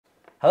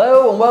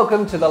Hello and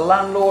welcome to the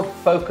Landlord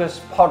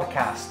Focus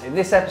podcast. In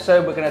this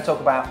episode, we're going to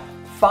talk about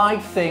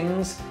 5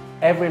 things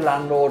every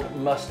landlord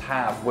must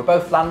have. We're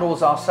both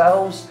landlords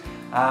ourselves.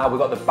 We've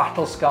got the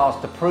battle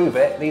scars to prove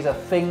it. These are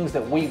things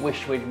that we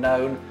wish we'd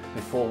known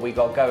before we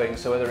got going.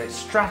 So whether it's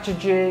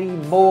strategy,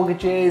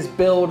 mortgages,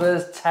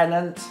 builders,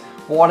 tenants,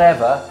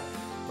 whatever,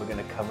 we're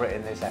going to cover it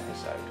in this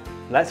episode.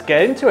 Let's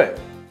get into it.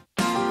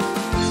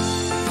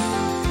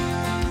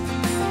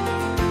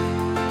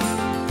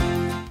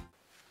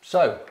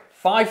 So,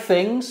 5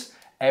 things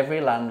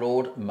every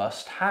landlord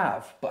must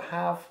have. But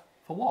have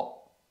for what?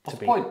 What's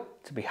the point?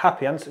 To be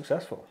happy and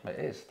successful. It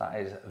is. That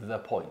is the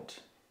point.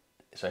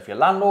 So if you're a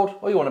landlord,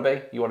 all you want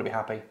to be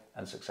happy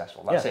and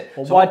successful. That's it.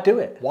 Well, so why do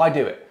it? Why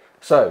do it?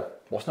 So,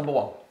 what's number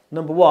 1?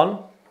 Number 1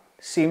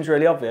 seems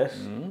really obvious.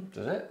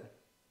 Does it?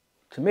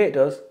 To me it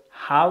does.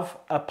 Have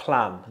a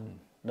plan.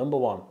 Number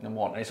 1. Number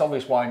 1. And it's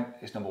obvious why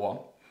it's number 1.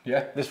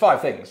 Yeah? There's 5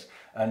 things.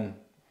 And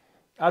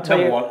I'll tell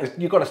number you, 1 is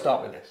you've got to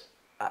start with this.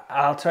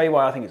 I'll tell you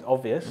why I think it's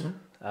obvious.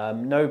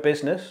 No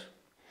business,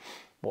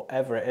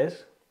 whatever it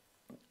is,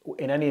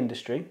 in any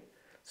industry,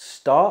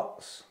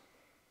 starts,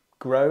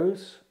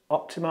 grows,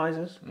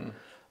 optimizes,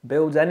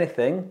 builds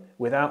anything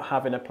without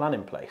having a plan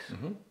in place.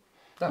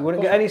 No, You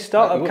wouldn't get any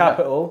startup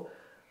capital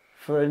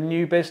for a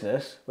new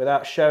business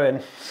without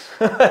showing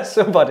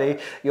somebody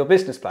your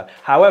business plan.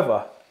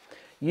 However,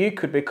 you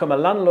could become a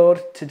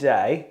landlord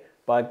today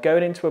by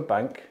going into a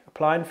bank,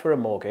 applying for a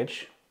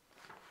mortgage,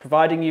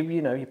 providing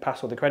you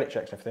pass all the credit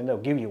checks and everything, they'll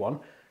give you one,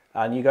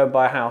 and you go and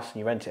buy a house and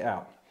you rent it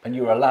out. And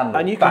you're a landlord.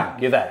 And you bang,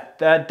 you're there.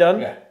 They're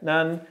done.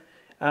 Yeah.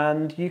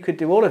 And you could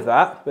do all of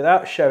that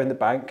without showing the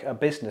bank a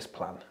business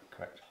plan.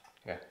 Correct.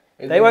 Yeah.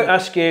 They won't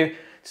ask you,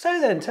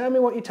 so then tell me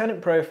what your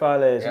tenant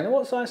profile is, Yeah. and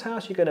what size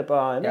house you're going to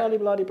buy, and Yeah.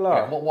 blah, blah, blah.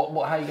 Yeah.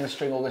 How are you going to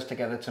string all this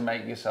together to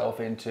make yourself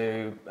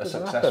into a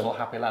successful,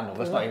 happy landlord?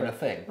 That's not even a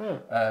thing.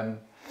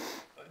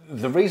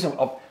 The reason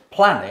of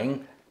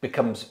planning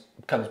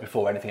comes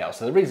before anything else.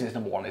 So the reason it's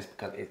number 1 is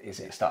because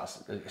it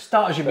starts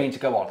as you mean to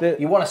go on.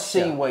 You want to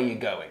see where you're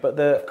going,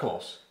 of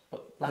course.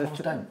 But landlords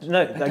don't.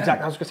 No, They exactly.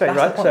 don't. I was going to say, That's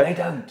right? the point, So they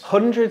don't.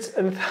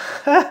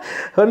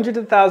 hundreds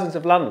and thousands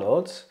of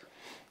landlords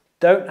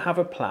don't have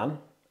a plan.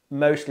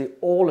 Mostly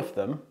all of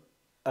them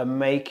are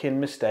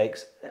making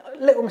mistakes.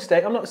 Little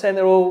mistake. I'm not saying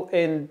they're all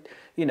in,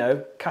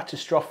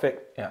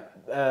 catastrophic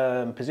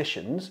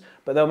positions,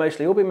 but they'll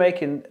mostly all be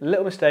making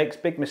little mistakes,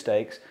 big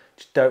mistakes.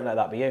 Just don't let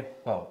that be you.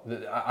 Well,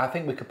 I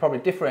think we could probably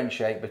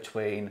differentiate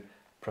between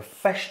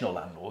professional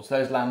landlords,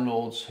 those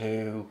landlords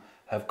who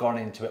have gone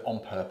into it on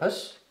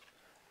purpose,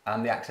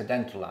 and the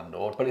accidental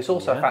landlord. But it's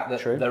also a fact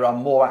that there are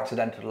more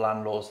accidental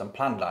landlords than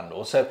planned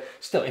landlords. So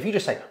still, if you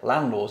just say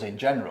landlords in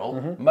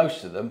general,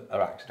 most of them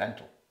are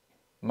accidental.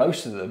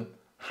 Most of them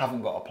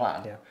haven't got a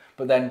plan. Yeah.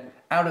 But then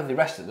out of the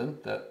rest of them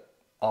that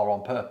are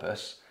on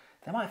purpose,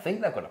 they might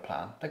think they've got a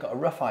plan. They've got a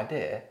rough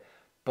idea,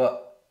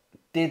 but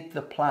did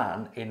the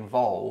plan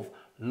involve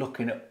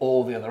looking at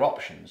all the other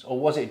options? Or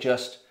was it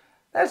just,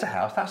 there's a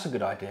house, that's a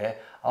good idea,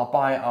 I'll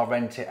buy it, I'll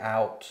rent it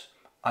out,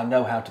 I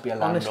know how to be a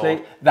landlord,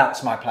 honestly,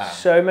 that's my plan.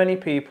 So many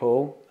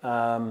people,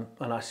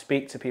 and I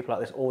speak to people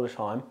like this all the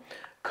time,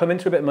 come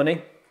into a bit of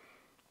money,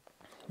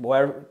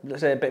 where,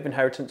 let's say a bit of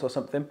inheritance or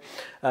something,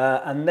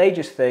 and they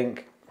just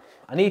think,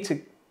 I need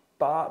to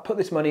put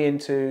this money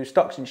into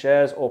stocks and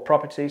shares or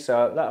property,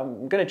 so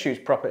I'm going to choose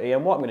property,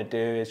 and what I'm going to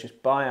do is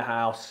just buy a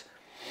house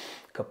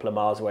a couple of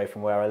miles away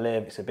from where I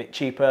live. It's a bit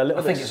cheaper, a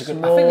little bit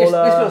smaller. I think this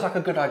looks like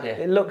a good idea.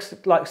 It looks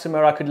like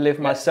somewhere I could live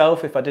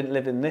myself if I didn't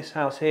live in this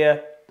house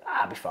here.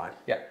 I'd be fine.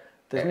 Yeah.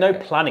 There's no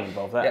planning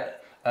involved there.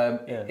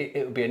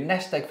 It would be a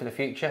nest egg for the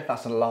future.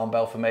 That's an alarm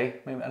bell for me.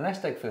 I mean, a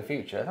nest egg for the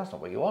future, that's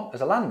not what you want.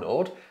 As a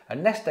landlord, a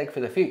nest egg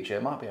for the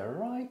future might be a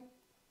right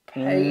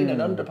pain and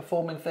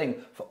underperforming thing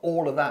for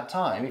all of that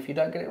time if you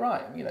don't get it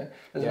right.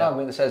 There's an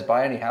argument that says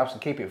buy any house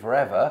and keep it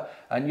forever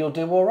and you'll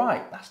do all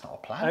right. That's not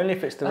a plan. Only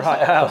if it's the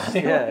right house.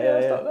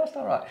 That's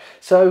not right.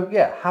 So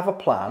have a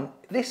plan.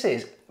 This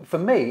is, for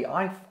me,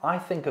 I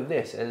think of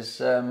this as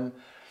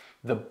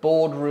the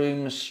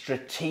boardroom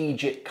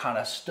strategic kind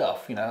of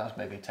stuff. That's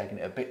maybe taking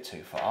it a bit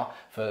too far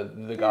for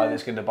the guy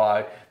that's going to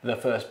buy the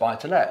first buy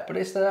to let, but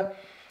it's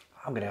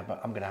I'm going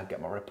to get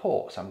my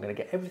reports. I'm going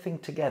to get everything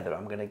together.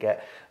 I'm going to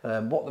get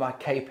what my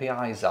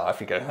KPIs are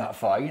if you go that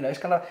far. It's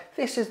kind of,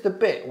 this is the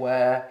bit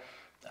where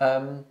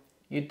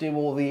you do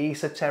all the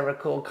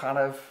esoterical kind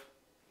of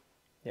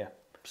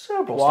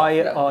cerebral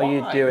why stuff. Are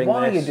you doing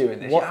Why this? are you doing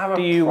this? What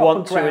do you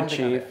want to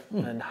achieve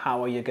and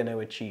how are you going to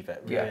achieve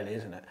it, really,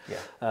 isn't it?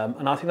 Yeah.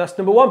 And I think that's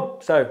number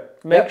 1. So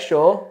make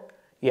sure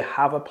you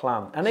have a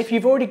plan. And if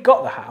you've already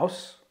got the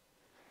house,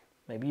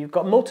 maybe you've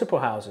got multiple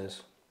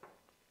houses,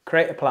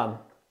 create a plan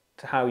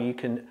to how you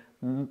can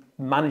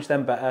manage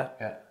them better,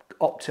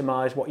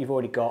 optimize what you've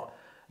already got.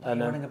 Like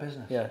you're running a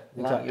business. Yeah,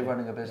 exactly. Like you're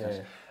running a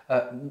business.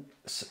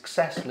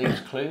 Success leaves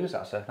clues.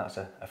 That's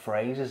a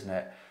phrase, isn't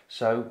it?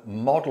 So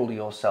model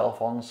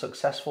yourself on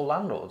successful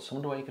landlords. I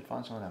wonder where you could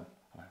find some of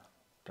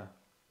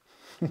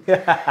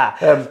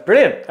them.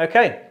 Brilliant.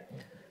 Okay.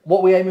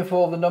 What we're aiming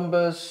for, the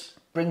numbers,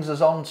 brings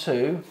us on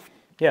to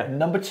Yeah.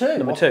 Number two.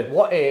 Number two.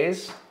 What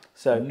is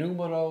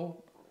número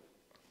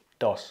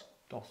dos?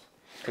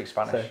 Speak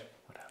Spanish.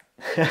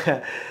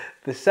 So,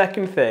 the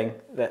second thing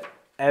that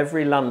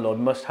every landlord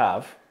must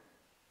have,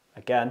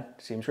 again,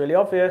 seems really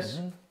obvious,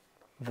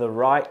 the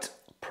right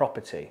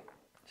property.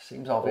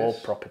 Seems obvious.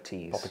 Or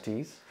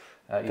properties.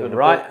 The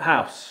right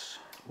house.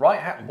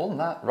 More than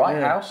that.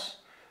 Right house,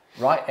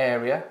 right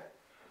area,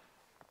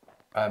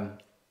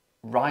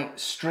 right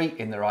street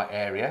in the right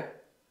area,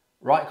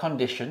 right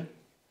condition,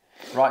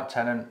 right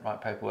tenant, right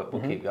paperwork.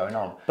 We'll keep going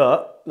on.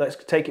 But let's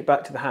take it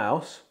back to the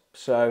house.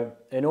 So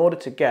in order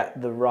to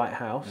get the right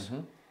house,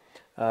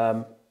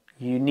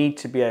 you need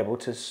to be able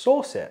to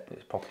source it.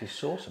 It's property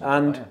sourcing.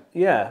 And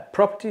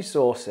property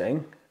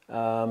sourcing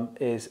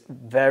is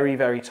very,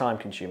 very time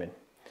consuming.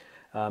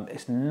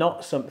 It's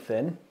not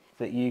something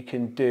that you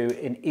can do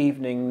in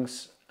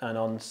evenings and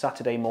on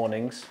Saturday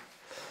mornings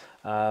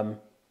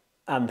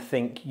and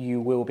think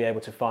you will be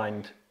able to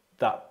find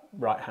that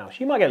right house.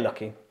 You might get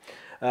lucky,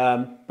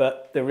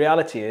 but the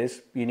reality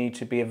is you need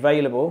to be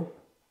available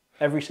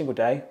every single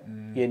day.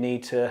 You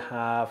need to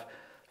have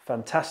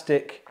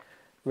fantastic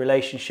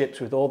relationships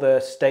with all the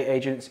estate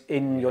agents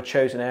in your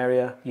chosen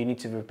area. You need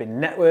to have been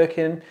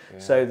networking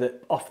so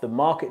that off the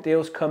market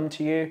deals come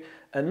to you,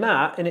 and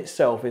that in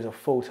itself is a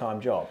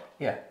full-time job.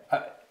 Yeah,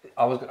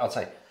 I'd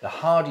say the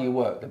harder you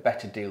work, the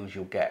better deals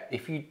you'll get.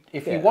 If you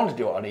want to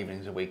do it on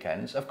evenings and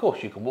weekends, of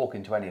course you can walk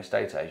into any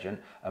estate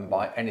agent and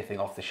buy anything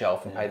off the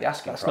shelf and pay the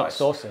asking price. That's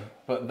not sourcing.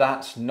 But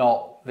that's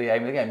not the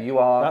aim of the game.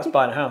 That's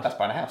buying a house. That's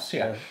buying a house.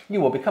 Yeah. You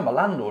will become a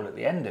landlord at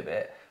the end of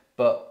it,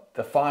 but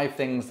the 5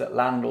 things that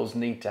landlords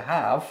need to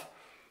have,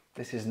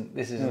 this isn't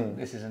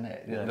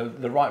it. Yeah.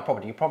 The right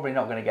property. You're probably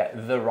not going to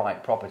get the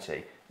right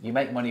property. You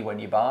make money when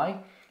you buy.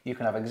 You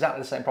can have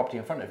exactly the same property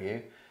in front of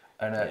you,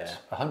 and at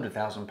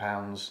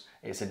 £100,000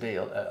 it's a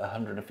deal. At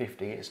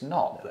 150 it's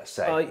not. Let's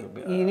say.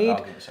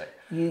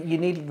 You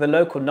need the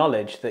local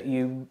knowledge that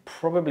you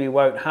probably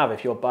won't have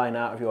if you're buying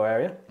out of your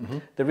area.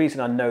 The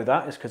reason I know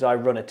that is because I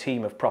run a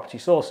team of property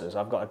sourcers.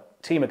 I've got a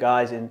team of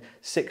guys in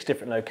 6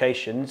 different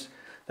locations.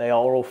 They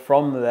are all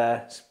from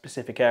their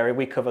specific area.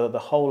 We cover the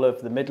whole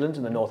of the Midlands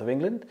and the north of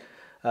England.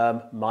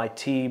 My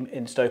team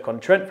in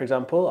Stoke-on-Trent, for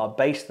example, are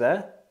based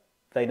there.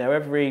 They know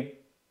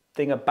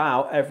everything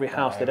about every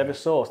house they'd ever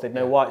sourced. They'd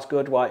know why it's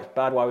good, why it's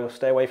bad, why we'll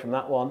stay away from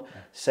that one.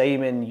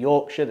 Same in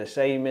Yorkshire, the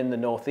same in the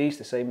northeast,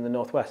 the same in the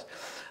northwest.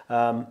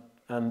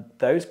 And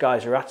those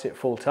guys are at it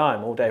full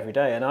time, all day, every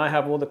day. And I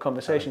have all the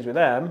conversations with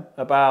them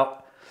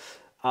about,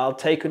 I'll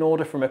take an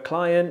order from a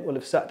client, we'll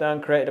have sat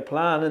down, created a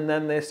plan, and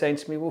then they're saying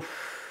to me, well,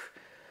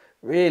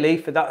 really,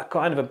 for that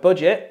kind of a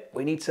budget,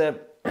 we need to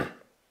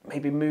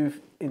maybe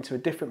move into a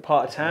different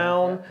part of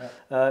town,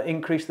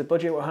 increase the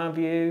budget, what have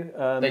you.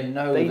 They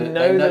know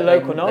the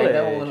local knowledge. They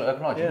know all the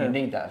local knowledge. You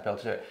need that to be able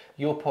to do it.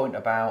 Your point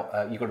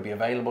about you've got to be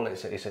available.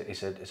 It's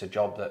a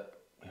job that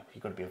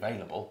you've got to be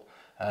available.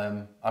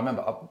 I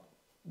remember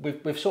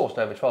we've sourced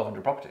over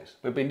 1,200 properties.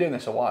 We've been doing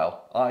this a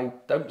while. I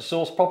don't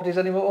source properties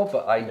anymore,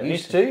 but I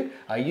used to.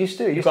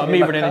 You've got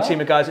me running a team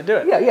of guys that do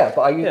it. Yeah.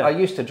 But I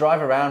used to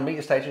drive around, meet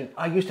estate agents.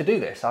 I used to do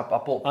this. I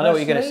bought. I know what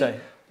you're going to say.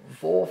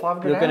 400 or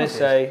 500. You're going to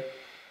say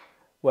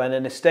when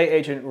an estate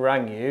agent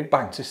rang you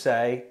to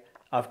say,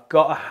 I've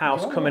got a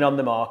house coming on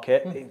the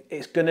market.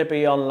 It's going to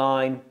be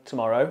online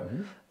tomorrow.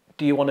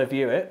 Do you want to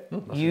view it?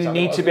 You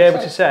need to be able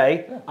to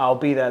say, I'll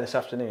be there this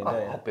afternoon.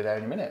 I'll be there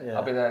in a minute.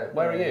 I'll be there.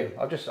 Where are you?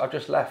 I've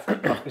just left.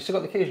 You've still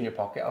got the keys in your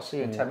pocket. I'll see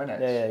you in 10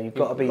 minutes. Yeah, you've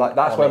got to be like,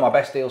 that's where my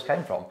best deals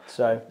came from.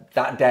 So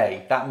that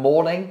day, that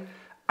morning,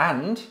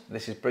 and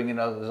this is bringing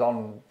others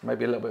on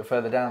maybe a little bit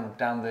further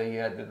down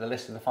the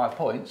list of the 5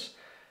 points.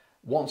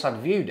 Once I'd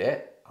viewed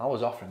it, I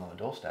was offering on the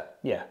doorstep.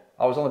 Yeah.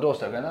 I was on the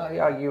doorstep going, oh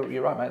yeah,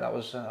 you're right, mate. That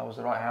was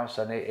the right house,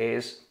 and it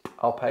is.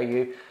 I'll pay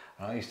you.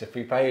 I used to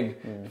be paying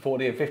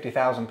 40 and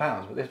 50,000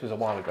 pounds, but this was a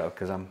while ago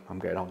because I'm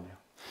getting on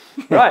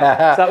now. Right,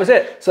 so that was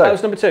it. So that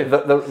was number 2.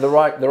 The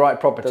right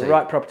property. The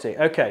right property.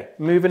 Okay,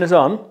 moving us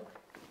on.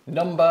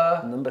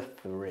 Number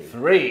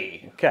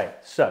 3. Okay,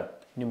 so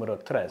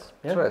número 3.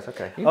 Yeah? Tres,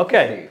 okay.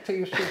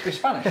 You speak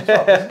Spanish as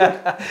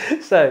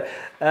well. So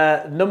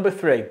number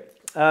 3,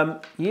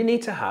 you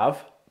need to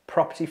have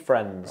property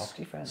friends.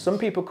 Property friends. Some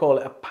people call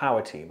it a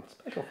power team.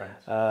 Special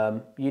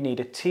friends. You need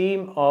a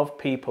team of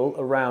people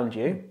around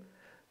you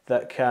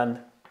that can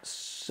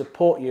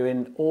support you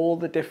in all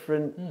the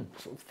different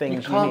sort of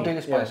things you can't do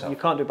this by yourself. You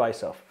can't do it by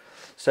yourself.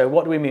 So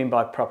what do we mean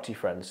by property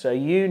friends? So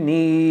you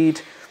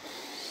need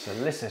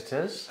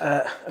solicitors,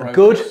 a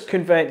good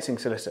conveyancing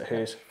solicitor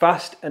who's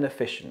fast and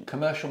efficient.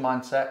 Commercial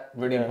mindset,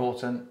 really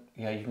important.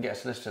 You know, you can get a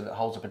solicitor that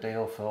holds up a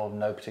deal for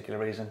no particular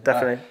reason.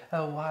 Definitely.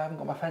 I haven't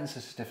got my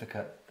fences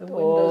certificate.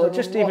 Or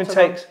just even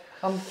takes.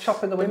 I'm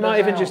chopping the windows. It might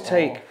even out, just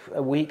take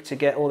a week to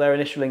get all their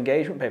initial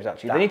engagement papers out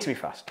to you. They need to be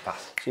fast. So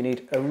you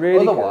need a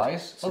really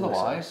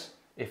Otherwise,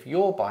 if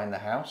you're buying the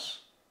house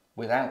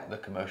without the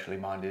commercially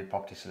minded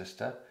property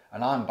solicitor,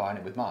 and I'm buying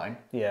it with mine,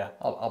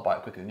 I'll buy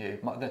it quicker than you.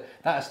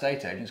 That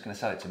estate agent's going to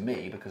sell it to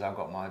me because I've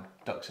got my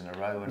ducks in a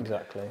row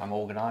and I'm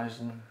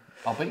organised, and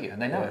I'll beat you.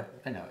 And they know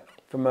it. They know it.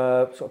 From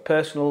a sort of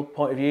personal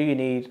point of view, you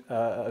need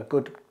a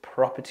good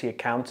property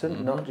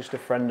accountant, not just a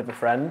friend of a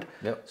friend.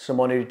 Yep.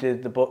 Someone who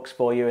did the books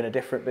for you in a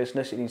different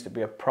business. It needs to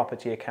be a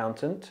property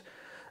accountant.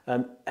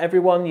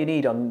 Everyone you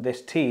need on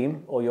this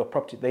team or your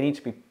property, they need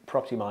to be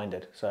property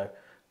minded. So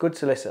good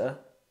solicitor,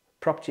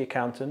 property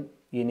accountant,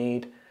 you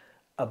need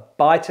a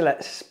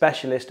buy-to-let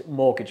specialist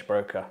mortgage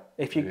broker.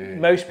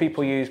 Most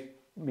people use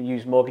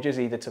mortgages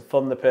either to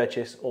fund the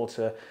purchase or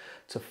to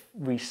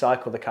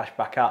recycle the cash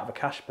back out of a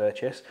cash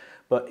purchase.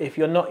 But if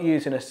you're not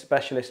using a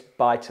specialist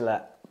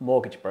buy-to-let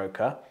mortgage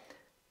broker,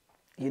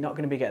 you're not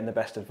going to be getting the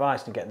best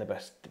advice and getting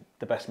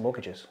the best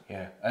mortgages.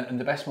 Yeah, and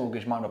the best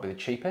mortgage might not be the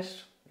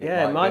cheapest.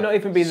 It might not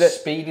even be that.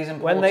 Speed is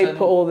important. When they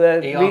put all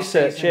their ERC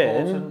research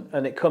in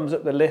and it comes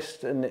up the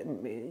list, and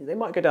they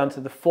might go down to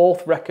the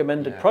 4th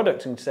recommended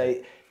product and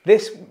say,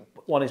 this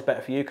one is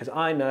better for you because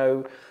I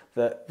know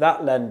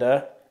that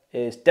lender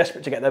is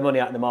desperate to get their money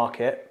out in the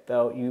market.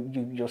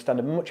 You'll stand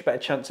a much better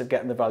chance of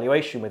getting the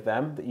valuation with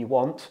them that you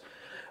want.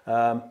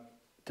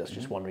 That's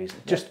just one reason.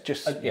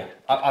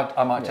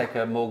 I might take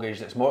a mortgage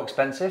that's more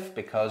expensive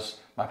because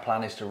my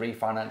plan is to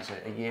refinance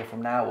it a year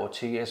from now or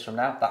 2 years from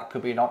now. That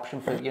could be an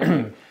option for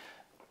you.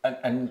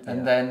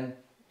 And then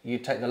you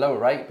take the lower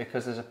rate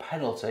because there's a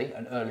penalty,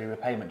 an early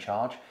repayment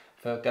charge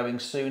for going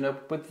sooner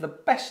with the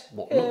best.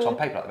 What looks on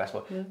paper like the best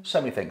one.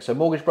 So many things. So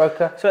mortgage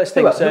broker. So let's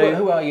think.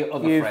 Who are your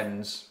other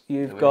friends?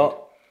 You've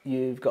got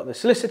the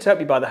solicitor to help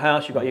you buy the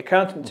house. You've got your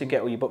accountant to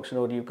get all your books in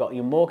order. You've got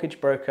your mortgage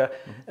broker.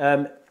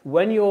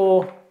 When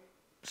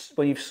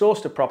you've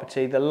sourced a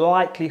property, the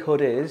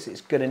likelihood is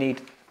it's going to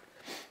need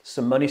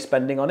some money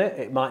spending on it.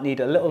 It might need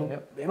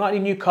it might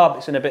need new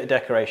carpets and a bit of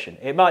decoration.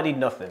 It might need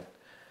nothing,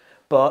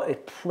 but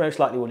it most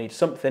likely will need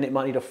something. It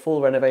might need a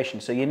full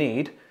renovation. So you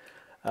need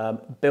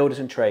builders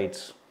and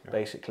trades,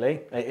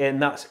 basically, and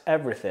that's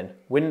everything: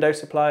 window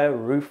supplier,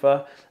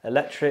 roofer,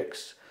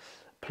 electrics,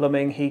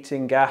 plumbing,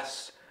 heating,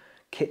 gas,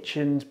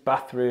 kitchens,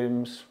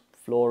 bathrooms,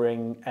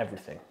 flooring,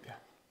 everything.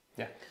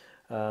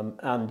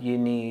 And you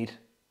need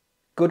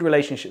good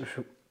relationships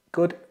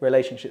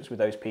with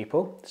those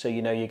people, so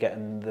you know you're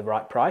getting the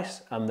right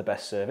price and the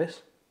best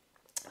service,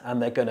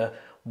 and they're going to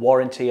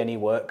warranty any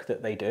work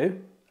that they do.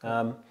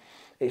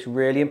 It's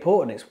really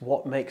important. It's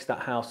what makes that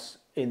house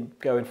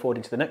going forward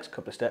into the next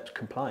couple of steps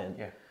compliant.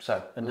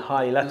 And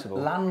highly lettable.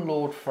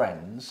 Landlord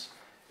friends,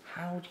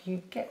 how do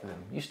you get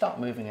them? You start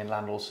moving in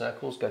landlord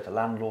circles, go to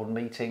landlord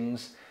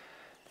meetings.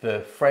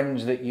 The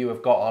friends that you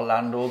have got are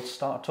landlords,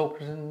 start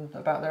talking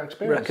about their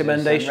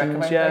experiences.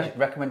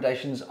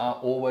 Recommendations are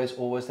always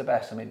the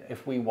best. I mean,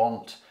 if we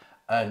want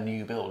a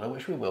new builder,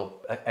 which we will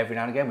every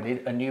now and again, we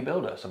need a new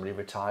builder. Somebody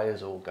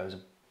retires or goes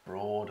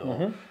abroad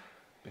or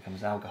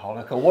becomes an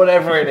alcoholic or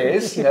whatever it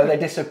is, they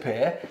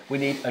disappear. We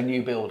need a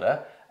new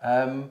builder.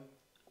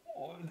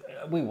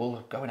 We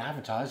will go and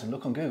advertise and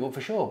look on Google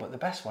for sure, but the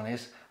best one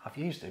is, I've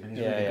used him and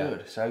he's really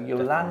good. So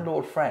your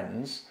landlord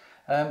friends.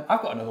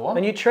 I've got another one.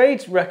 And your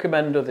trades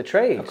recommend other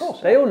trades. Of course,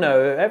 they all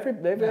know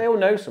they all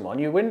know someone.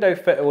 Your window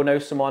fitter will know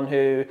someone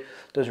who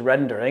does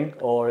rendering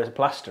or is a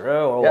plasterer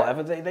or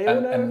whatever. They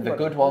all know. And the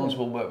good ones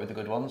will work with the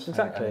good ones.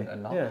 Exactly.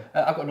 And not.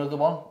 I've got another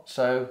one.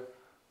 So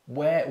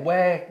who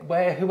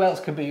else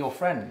can be your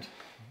friend?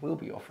 Will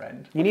be your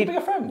friend. You need to be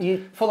a friend.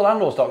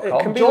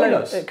 ForTheLandlords.com. Join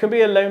us. It can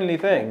be a lonely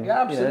thing.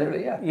 Yeah,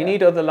 absolutely. You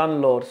need other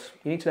landlords.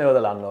 You need to know other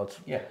landlords.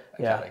 Yeah,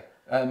 exactly.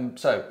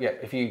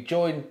 If you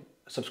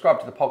subscribe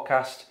to the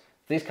podcast.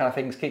 These kind of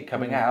things keep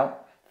coming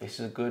out. This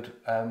is a good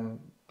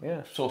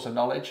source of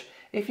knowledge.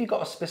 If you've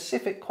got a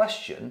specific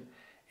question,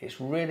 it's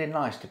really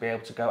nice to be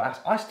able to go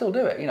ask. I still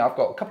do it. I've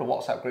got a couple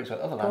of WhatsApp groups that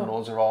other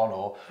landlords are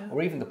on,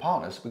 or even the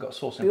partners. We've got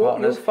sourcing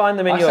partners. You'll find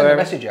them in I send a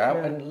message out,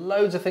 and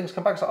loads of things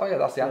come back. It's like,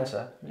 that's the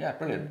answer. Yeah,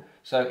 brilliant.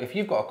 So if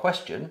you've got a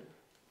question,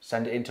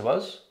 send it in to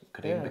us.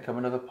 Could even become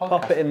another podcast.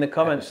 Pop it in the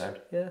comments.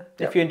 Episode.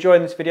 If you're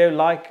enjoying this video,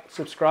 like,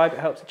 subscribe. It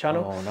helps the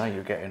channel. Oh, now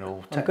you're getting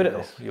all technical. I'm good at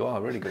this. You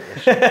are really good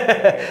at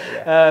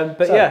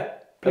this.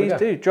 Please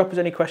do drop us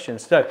any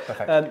questions. So,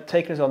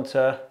 taking us on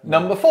to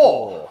number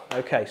 4.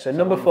 Okay, so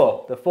number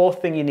 4. The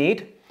 4th thing you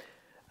need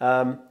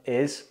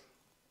is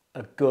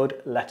a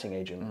good letting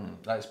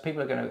agent.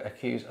 People are going to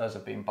accuse us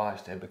of being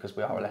biased here because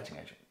we are a letting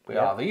agent. We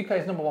are the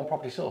UK's #1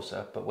 property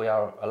sourcer, but we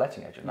are a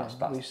letting agent. That's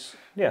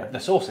the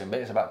sourcing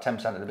bit is about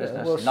 10% of the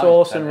business. We'll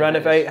source and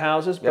renovate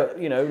houses, but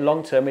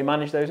long term we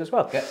manage those as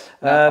well.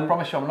 Now, I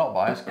promise you, I'm not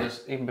biased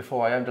because even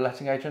before I owned a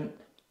letting agent,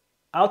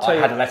 I'll tell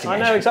you. I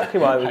know exactly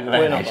why we're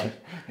not biased.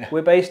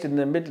 We're based in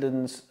the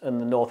Midlands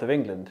and the north of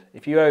England.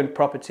 If you own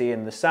property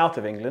in the south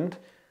of England,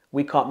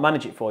 we can't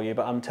manage it for you,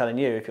 but I'm telling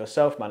you, if you're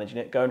self-managing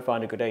it, go and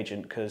find a good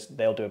agent because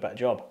they'll do a better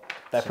job.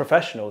 They're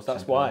professionals.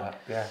 That's why.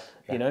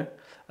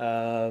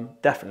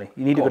 Definitely,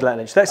 you need a good letting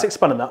agent. Let's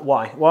expand on that.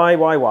 Why?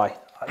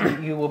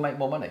 You will make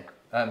more money.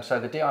 So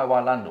the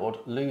DIY landlord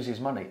loses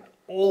money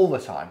all the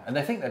time, and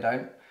they think they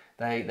don't.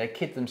 They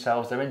kid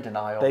themselves. They're in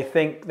denial.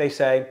 They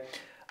say,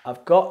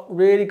 I've got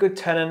really good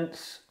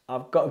tenants.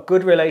 I've got a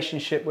good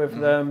relationship with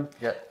them.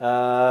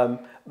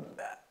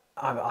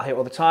 I hear it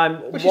all the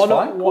time. Which is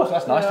fine. Of course,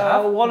 that's nice to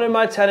have. One of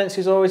my tenants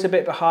is always a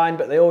bit behind,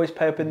 but they always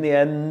pay up in the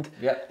end.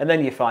 Yeah. And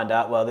then you find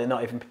out, well, they're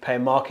not even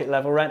paying market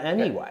level rent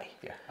anyway.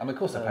 Yeah. I mean, of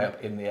course they pay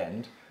up in the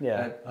end.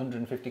 Yeah.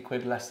 150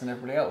 quid less than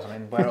everybody else. I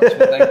mean, where else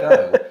would they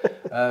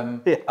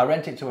go? I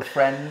rent it to a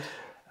friend.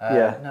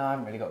 No, I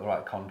haven't really got the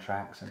right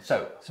contracts. And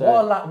so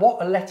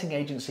what a letting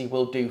agency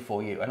will do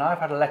for you, and I've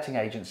had a letting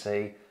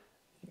agency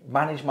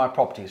manage my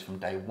properties from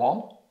day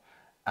one,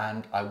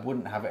 and I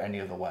wouldn't have it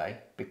any other way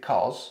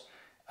because...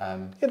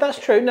 yeah, that's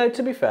true. No,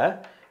 to be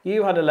fair,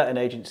 you had a letting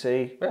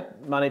agency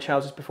manage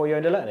houses before you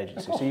owned a letting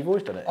agency, so you've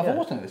always done it. I've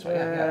always done it this way,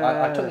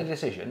 I took the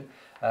decision.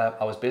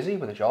 I was busy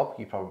with a job,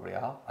 you probably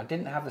are. I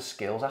didn't have the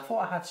skills. I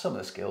thought I had some of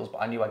the skills, but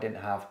I knew I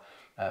didn't have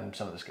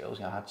some of the skills.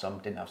 You know, I had some,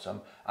 didn't have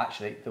some.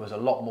 Actually, there was a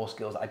lot more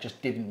skills that I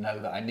just didn't know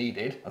that I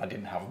needed, and I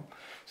didn't have them.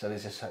 So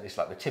there's this, it's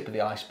like the tip of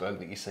the iceberg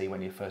that you see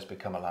when you first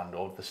become a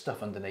landlord. The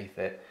stuff underneath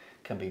it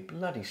can be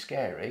bloody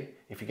scary.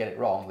 If you get it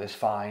wrong, there's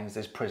fines,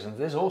 there's prisons,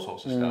 there's all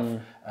sorts of stuff.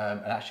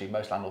 And actually,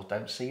 most landlords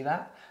don't see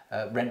that.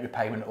 Rent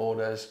repayment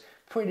orders,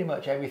 pretty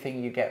much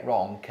everything you get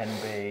wrong can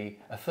be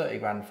a 30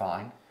 grand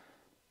fine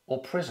or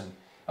prison.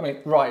 I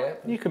mean, right.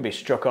 You can be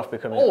struck off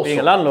being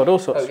a landlord, all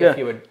sorts.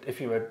 If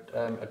you were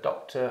a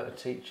doctor, a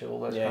teacher, all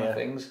those kind of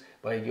things,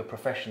 where your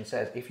profession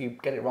says if you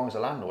get it wrong as a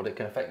landlord, it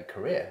can affect your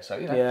career. So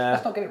you know,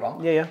 let's not get it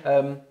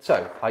wrong.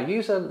 So I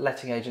use a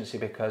letting agency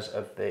because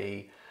of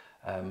the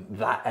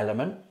that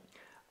element.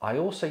 I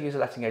also use a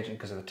letting agent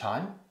because of the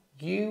time.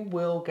 You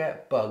will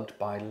get bugged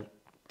by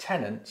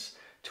tenants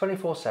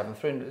 24/7.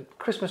 300.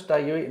 Christmas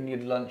Day, you're eating your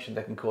lunch and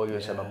they can call you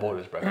and say my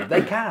boiler's broken.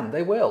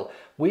 They will.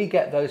 We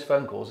get those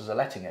phone calls as a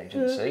letting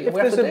agency. If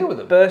we have to deal with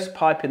them. Burst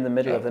pipe in the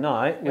middle of the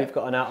night, we've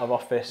got an out of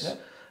office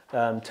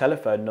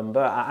telephone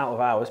number, out of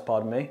hours,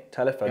 pardon me,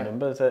 telephone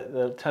number that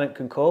the tenant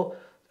can call,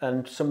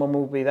 and someone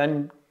will be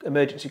then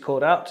emergency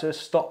called out to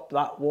stop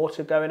that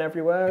water going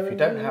everywhere. If you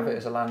don't have it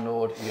as a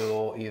landlord,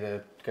 you're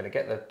either going to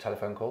get the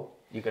telephone call,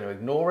 you're going to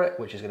ignore it,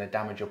 which is going to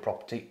damage your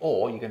property,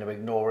 or you're going to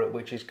ignore it,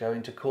 which is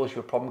going to cause you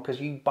a problem because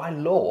you, by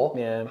law,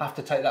 have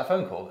to take that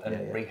phone call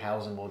and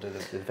rehouse them or do the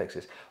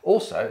fixes.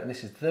 Also, and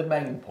this is the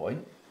main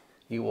point,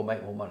 you will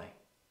make more money.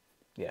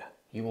 Yeah.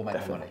 You will make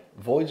more money.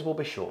 Voids will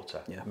be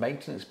shorter. Yeah.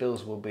 Maintenance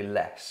bills will be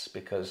less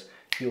because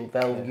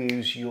they'll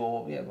use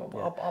your...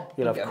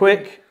 You'll have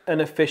quick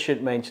and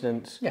efficient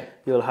maintenance. Yeah.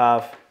 You'll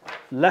have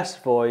less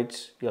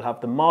voids. You'll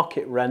have the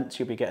market rents.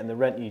 You'll be getting the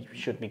rent you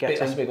should be getting.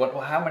 That's a big one.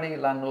 Well, how many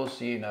landlords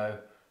do you know?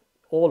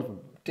 All of them.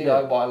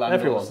 DIY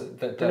landlords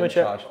that don't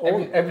charge.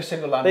 Every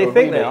single landlord. They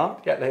think they are.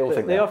 Yeah, they all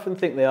think they often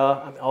think they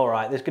are. I mean, all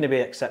right, there's going to be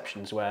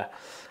exceptions where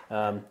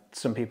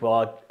some people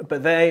are,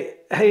 but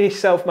a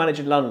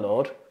self-managing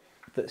landlord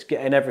that's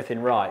getting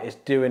everything right is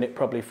doing it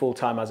probably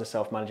full-time as a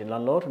self-managing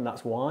landlord, and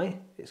that's why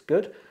it's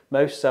good.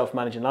 Most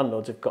self-managing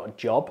landlords have got a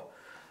job,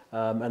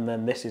 and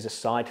then this is a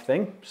side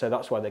thing, so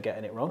that's why they're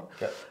getting it wrong.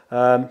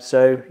 Yep.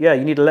 So yeah,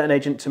 you need a letting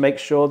agent to make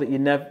sure that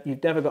you've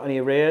never got any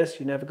arrears,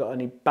 you've never got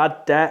any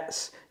bad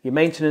debts, your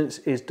maintenance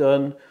is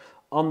done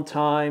on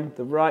time,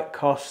 the right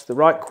cost, the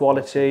right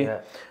quality,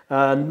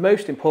 and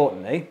most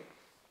importantly,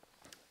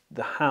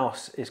 the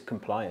house is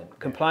compliant.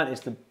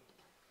 Compliance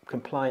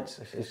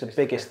is the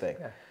biggest thing.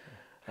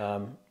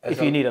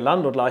 If you need a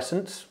landlord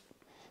license,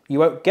 you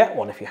won't get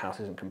one if your house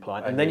isn't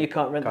compliant, and then you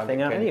can't rent the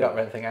thing out anyway. You can't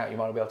rent the thing out, you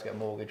might not be able to get a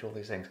mortgage, all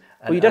these things.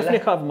 Well, you definitely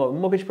can't have a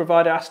mortgage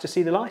provider has to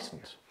see the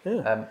license.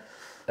 Yeah.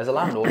 As a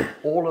landlord,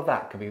 all of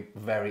that can be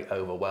very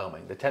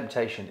overwhelming. The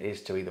temptation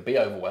is to either be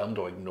overwhelmed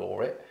or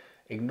ignore it.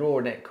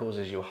 Ignoring it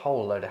causes you a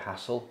whole load of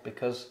hassle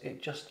because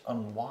it just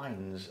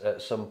unwinds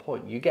at some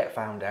point. You get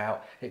found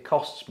out, it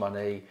costs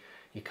money,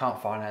 you can't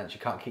finance, you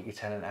can't keep your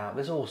tenant out,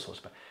 there's all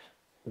sorts of...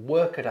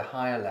 Work at a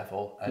higher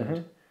level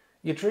and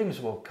your dreams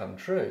will come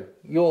true.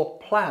 Your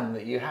plan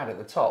that you had at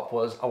the top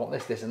was, I want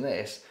this, this and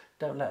this.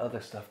 Don't let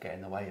other stuff get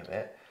in the way of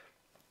it.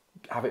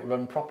 Have it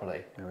run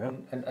properly.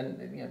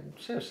 And you know,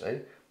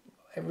 seriously,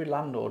 every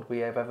landlord we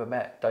have ever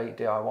met,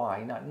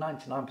 DIY,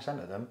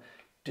 99% of them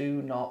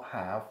do not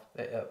have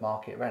it at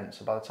market rent.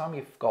 So by the time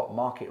you've got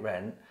market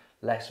rent,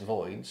 less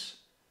voids,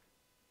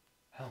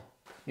 hell,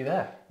 you're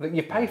there.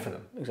 You've paid for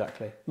them.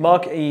 Exactly.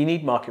 You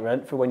need market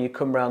rent for when you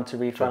come round to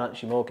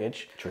refinance your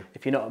mortgage. True.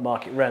 If you're not at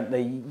market rent,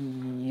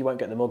 you won't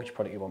get the mortgage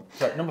product you want.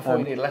 So number 4,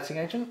 you need a letting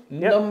agent.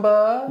 Yep.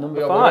 Number 5.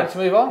 We're ready to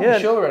move on? Yeah.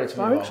 You sure we're ready to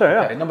move on? I think so,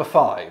 yeah. Okay, number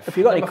 5. If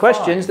you've got any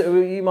questions that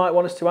you might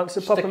want us to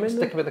answer, pop them in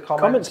stick with the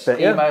comments bit.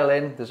 Email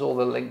in. There's all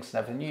the links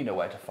and everything. You know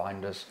where to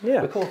find us.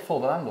 Yeah. We're called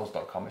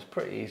forthelandlords.com. It's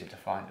pretty easy to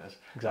find us.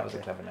 Exactly. That was a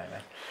clever name,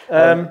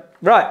 eh?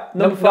 Right,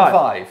 number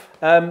 5.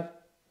 Number 5.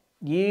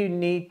 You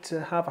need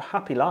to have a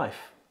happy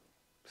life.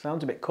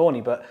 Sounds a bit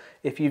corny, but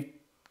if you've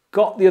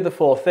got the other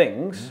 4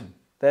 things,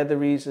 they're the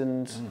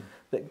reasons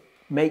that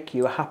make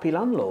you a happy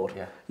landlord.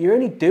 Yeah. You're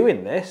only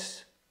doing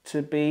this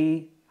to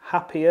be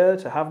happier,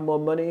 to have more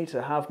money,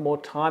 to have more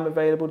time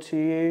available to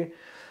you.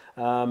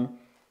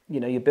 You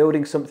know, you're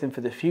building something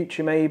for the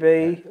future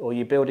maybe, or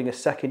you're building a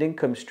second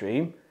income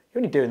stream. You're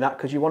only doing that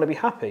because you want to be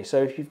happy.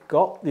 So if you've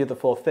got the other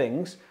 4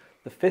 things,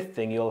 the fifth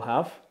thing you'll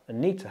have and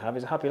need to have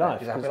is a happy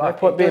life. Is a happy There's life. no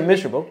point being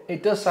miserable.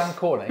 It does sound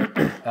corny.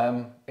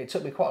 It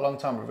took me quite a long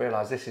time to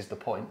realise this is the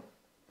point.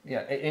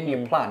 Yeah, in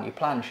your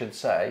plan should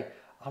say,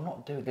 I'm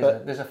not doing.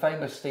 There's a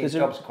famous Steve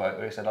Jobs quote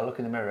where he said, "I look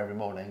in the mirror every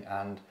morning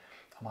and."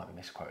 I might be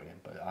misquoting him,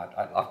 but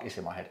it's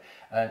in my head.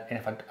 And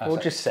if we'll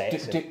just say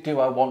it.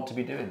 Do I want to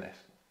be doing this?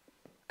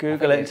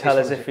 Google it and tell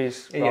us if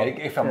he's wrong. Yeah,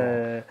 if I'm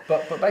wrong.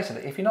 But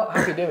basically, if you're not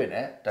happy doing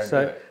it, don't do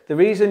it. The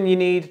reason you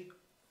need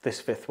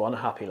this fifth one, a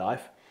happy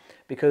life,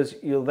 because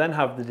you'll then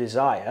have the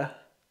desire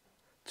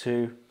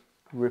to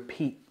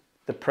repeat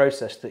the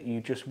process that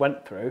you just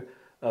went through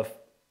of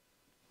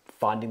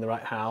finding the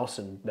right house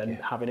and then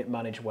having it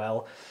managed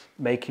well,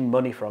 making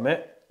money from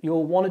it.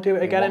 You'll want to do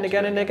it again and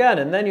again and again,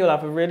 and then you'll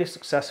have a really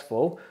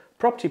successful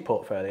property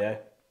portfolio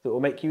that will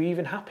make you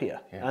even happier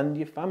and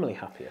your family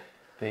happier.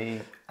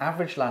 The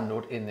average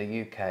landlord in the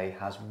UK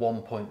has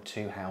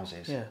 1.2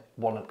 houses. Yeah.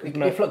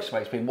 It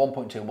fluctuates between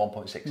 1.2 and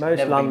 1.6.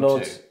 Most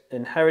landlords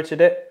inherited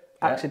it,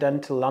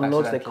 accidental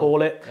landlords they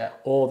call it,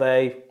 or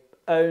they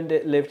owned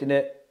it, lived in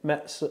it,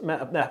 met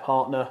their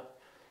partner,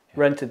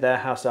 rented their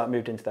house out,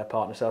 moved into their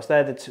partner's house.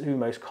 They're the two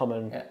most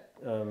common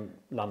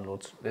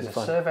landlords. There's a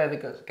survey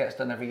that gets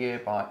done every year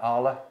by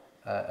Arla.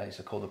 It's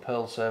called the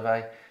Pearl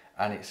Survey,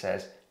 and it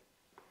says,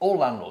 all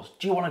landlords,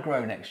 do you want to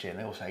grow next year? And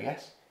they all say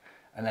yes.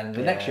 And then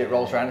the next year it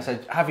rolls around and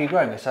says, have you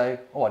grown? They say,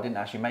 oh, I didn't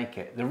actually make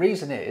it. The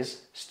reason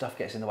is stuff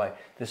gets in the way.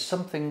 There's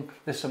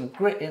some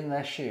grit in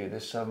their shoe.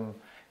 There's some,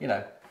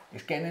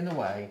 it's getting in the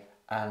way,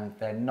 and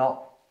they're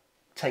not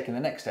taking the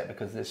next step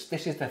because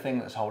this is the thing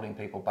that's holding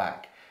people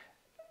back.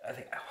 I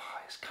think,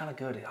 it's kind of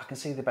good. I can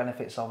see the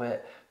benefits of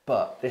it,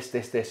 but this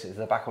is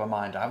the back of my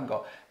mind. I haven't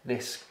got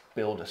this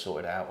builder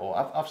sorted out, or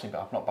I'm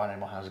not buying any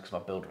more houses because my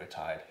builder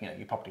retired.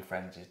 Your property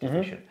friends is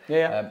deficient.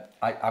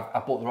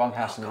 I bought the wrong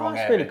house in the wrong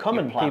area. It's really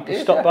common.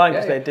 People stop buying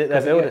because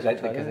their builders.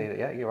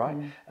 Yeah, you're right.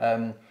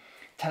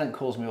 Tenant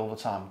calls me all the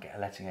time. Get a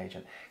letting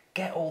agent.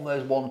 Get all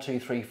those 1, 2,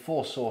 3,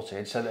 4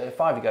 sorted, so that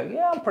if I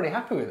go, I'm pretty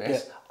happy with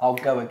this, I'll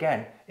go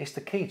again. It's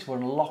the key to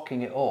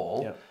unlocking it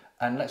all.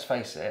 And let's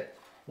face it,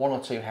 1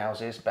 or 2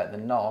 houses better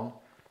than none.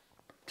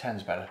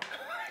 10's better.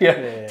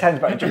 10's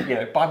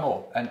better. Buy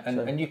more,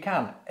 and you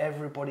can.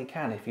 Everybody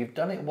can. If you've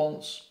done it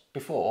once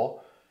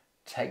before,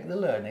 take the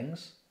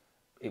learnings.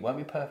 It won't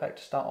be perfect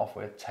to start off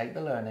with. Take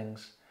the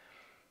learnings.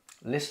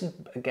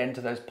 Listen again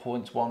to those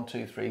points 1,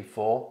 2, 3,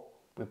 4.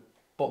 We've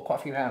bought quite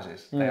a few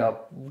houses. They are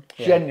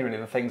genuinely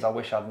the things I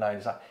wish I'd known.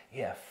 It's like,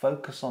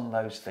 focus on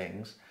those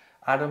things.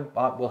 Adam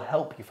will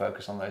help you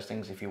focus on those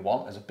things if you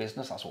want as a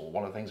business. That's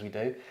one of the things we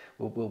do.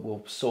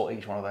 We'll sort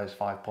each one of those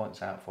 5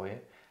 points out for you.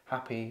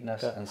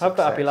 Happiness and success. Have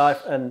that happy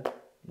life and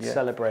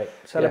celebrate.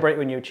 Celebrate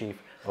when you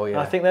achieve. Oh yeah.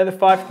 And I think they're the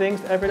 5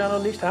 things that every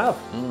landlord needs to have.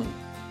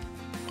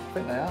 I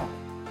think they are.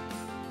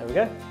 There we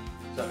go.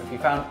 So if you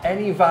found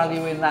any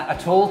value in that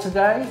at all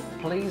today,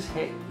 please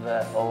hit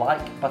the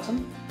like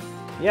button.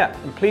 Yeah,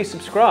 and please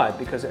subscribe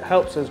because it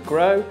helps us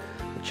grow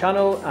the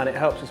channel and it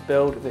helps us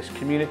build this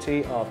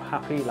community of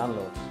happy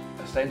landlords.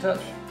 Stay in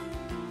touch.